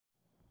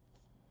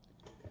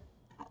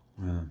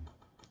Yeah.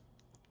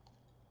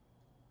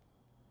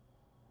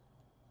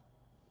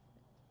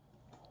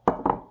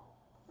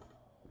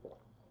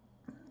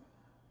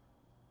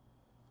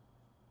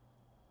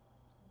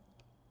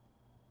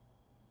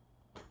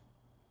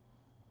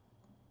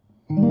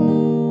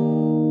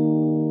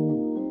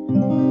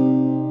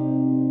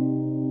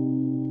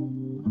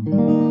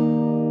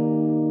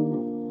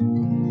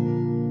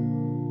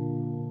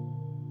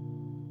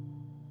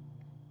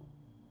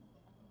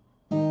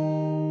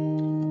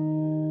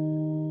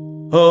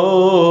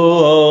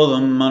 Oh,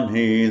 the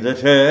money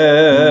that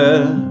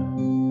e'er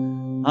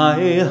I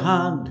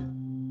had,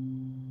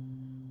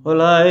 well,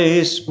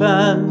 I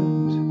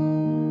spent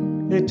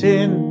it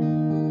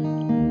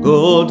in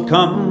good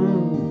company,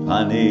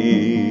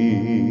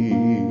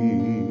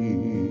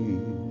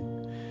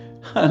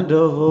 and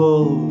of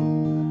all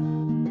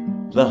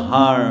the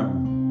harm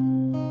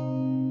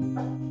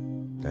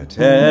that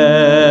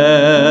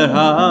e'er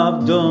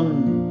I've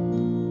done,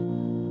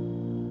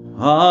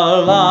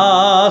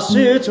 alas,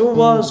 it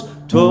was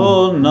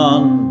to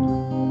none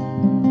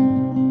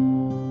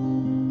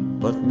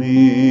but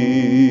me,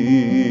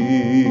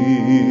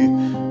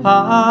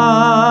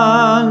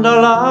 and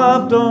all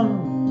I've done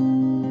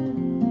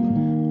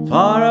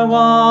for a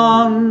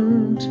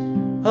want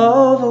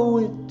of a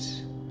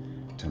wit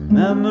to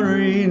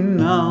memory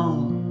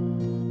now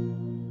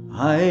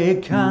I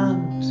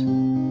can't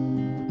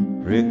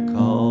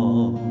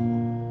recall.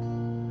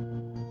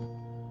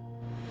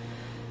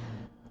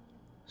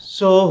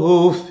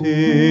 So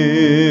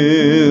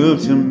fill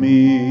to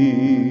me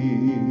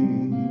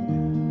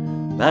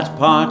that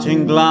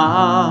parting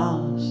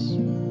glass,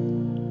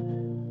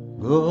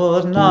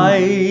 good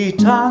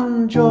night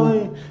and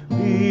joy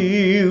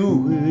be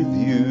with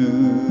you.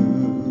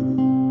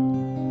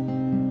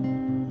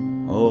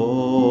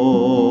 Oh,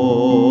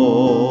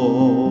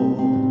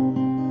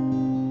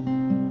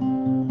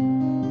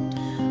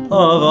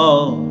 of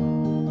all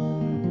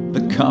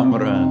the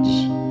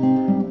comrades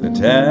that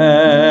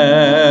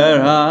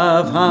e'er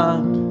I've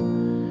had,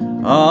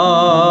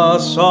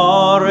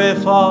 sorry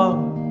for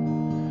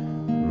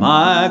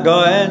my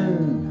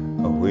going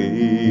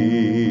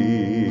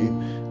away,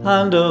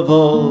 and of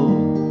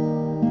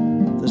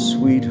all the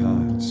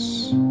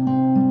sweethearts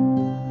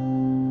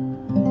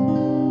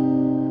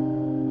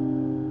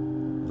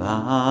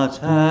that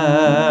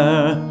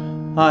e'er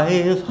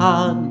I've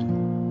had,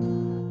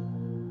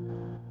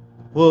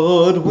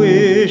 would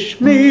wish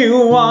me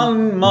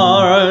one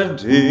more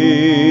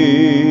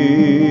day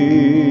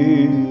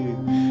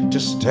to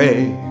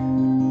stay.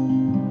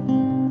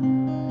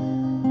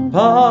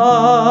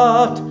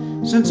 But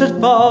since it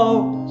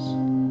falls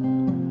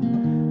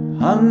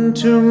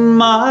unto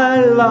my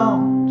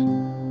lot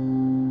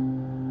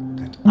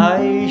that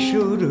I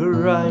should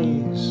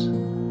rise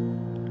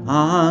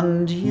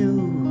and you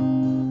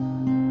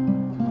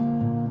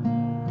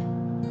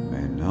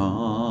may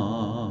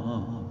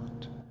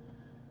not,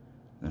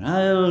 then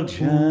I'll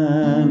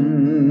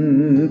gently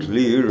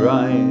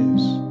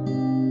rise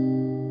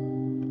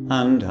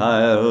and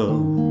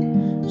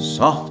I'll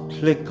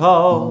softly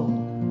call,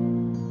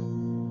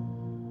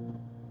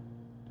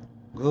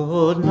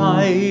 good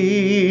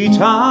night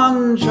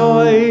and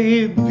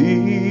joy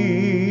be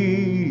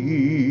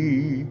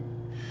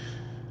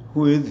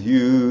with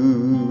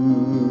you.